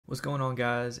What's going on,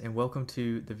 guys, and welcome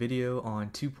to the video on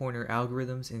two-pointer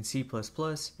algorithms in C++.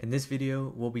 In this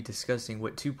video, we'll be discussing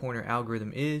what two-pointer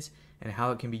algorithm is and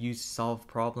how it can be used to solve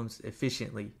problems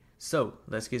efficiently. So,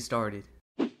 let's get started.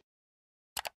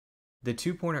 The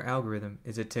two-pointer algorithm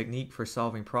is a technique for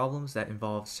solving problems that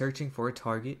involve searching for a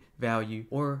target, value,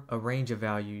 or a range of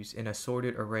values in a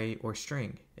sorted array or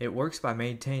string. It works by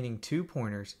maintaining two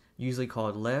pointers, usually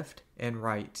called left and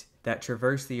right, that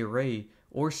traverse the array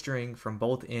or string from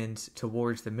both ends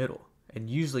towards the middle, and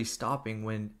usually stopping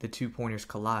when the two pointers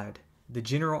collide. The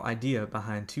general idea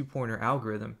behind two-pointer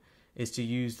algorithm is to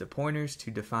use the pointers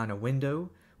to define a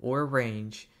window or a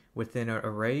range within an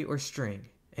array or string,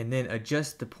 and then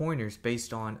adjust the pointers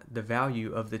based on the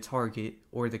value of the target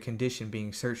or the condition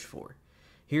being searched for.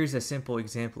 Here's a simple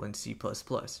example in C++.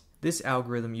 This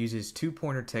algorithm uses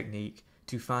two-pointer technique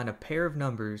to find a pair of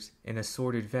numbers in a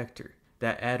sorted vector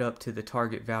that add up to the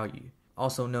target value,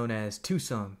 also known as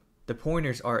two-sum. The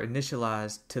pointers are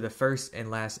initialized to the first and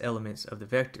last elements of the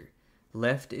vector.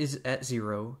 Left is at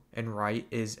 0 and right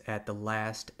is at the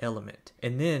last element.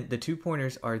 And then the two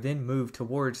pointers are then moved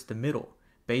towards the middle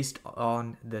based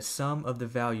on the sum of the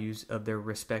values of their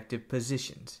respective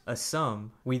positions. A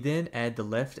sum, we then add the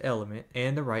left element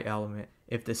and the right element.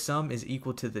 If the sum is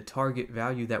equal to the target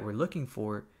value that we're looking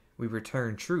for, we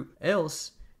return true.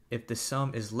 Else, if the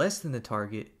sum is less than the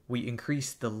target, we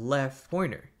increase the left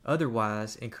pointer.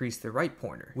 Otherwise, increase the right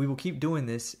pointer. We will keep doing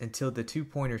this until the two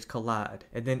pointers collide,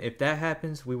 and then if that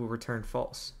happens, we will return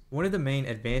false. One of the main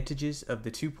advantages of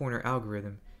the two-pointer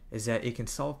algorithm is that it can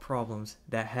solve problems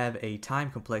that have a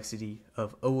time complexity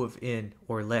of O of n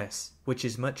or less, which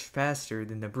is much faster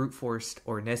than the brute force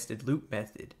or nested loop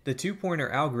method. The two-pointer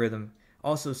algorithm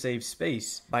also saves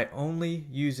space by only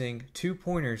using two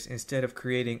pointers instead of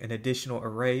creating an additional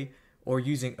array or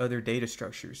using other data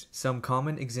structures. Some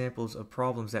common examples of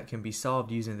problems that can be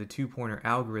solved using the two-pointer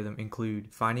algorithm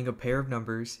include finding a pair of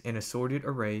numbers in a sorted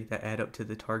array that add up to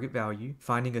the target value,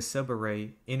 finding a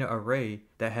subarray in an array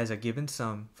that has a given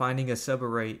sum, finding a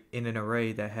subarray in an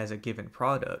array that has a given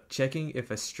product, checking if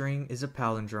a string is a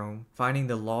palindrome, finding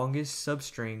the longest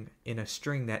substring in a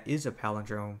string that is a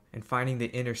palindrome, and finding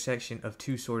the intersection of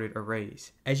two sorted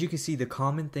arrays. As you can see, the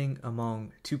common thing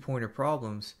among two-pointer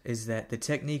problems is that the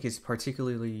technique is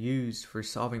particularly used for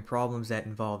solving problems that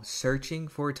involve searching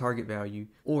for a target value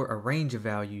or a range of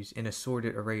values in a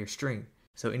sorted array or string.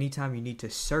 So anytime you need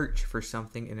to search for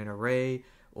something in an array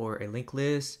or a linked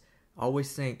list,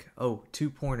 always think, oh,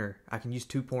 two-pointer, I can use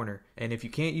two-pointer. And if you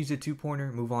can't use a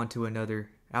two-pointer, move on to another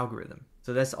algorithm.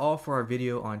 So that's all for our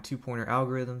video on two-pointer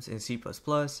algorithms in C++.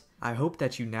 I hope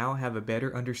that you now have a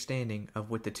better understanding of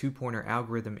what the two-pointer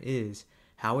algorithm is,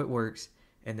 how it works,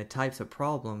 and the types of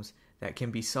problems that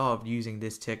can be solved using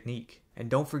this technique. And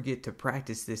don't forget to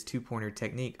practice this two-pointer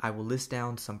technique. I will list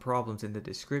down some problems in the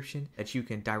description that you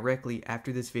can directly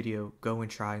after this video go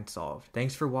and try and solve.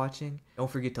 Thanks for watching.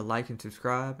 Don't forget to like and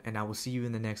subscribe, and I will see you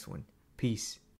in the next one. Peace.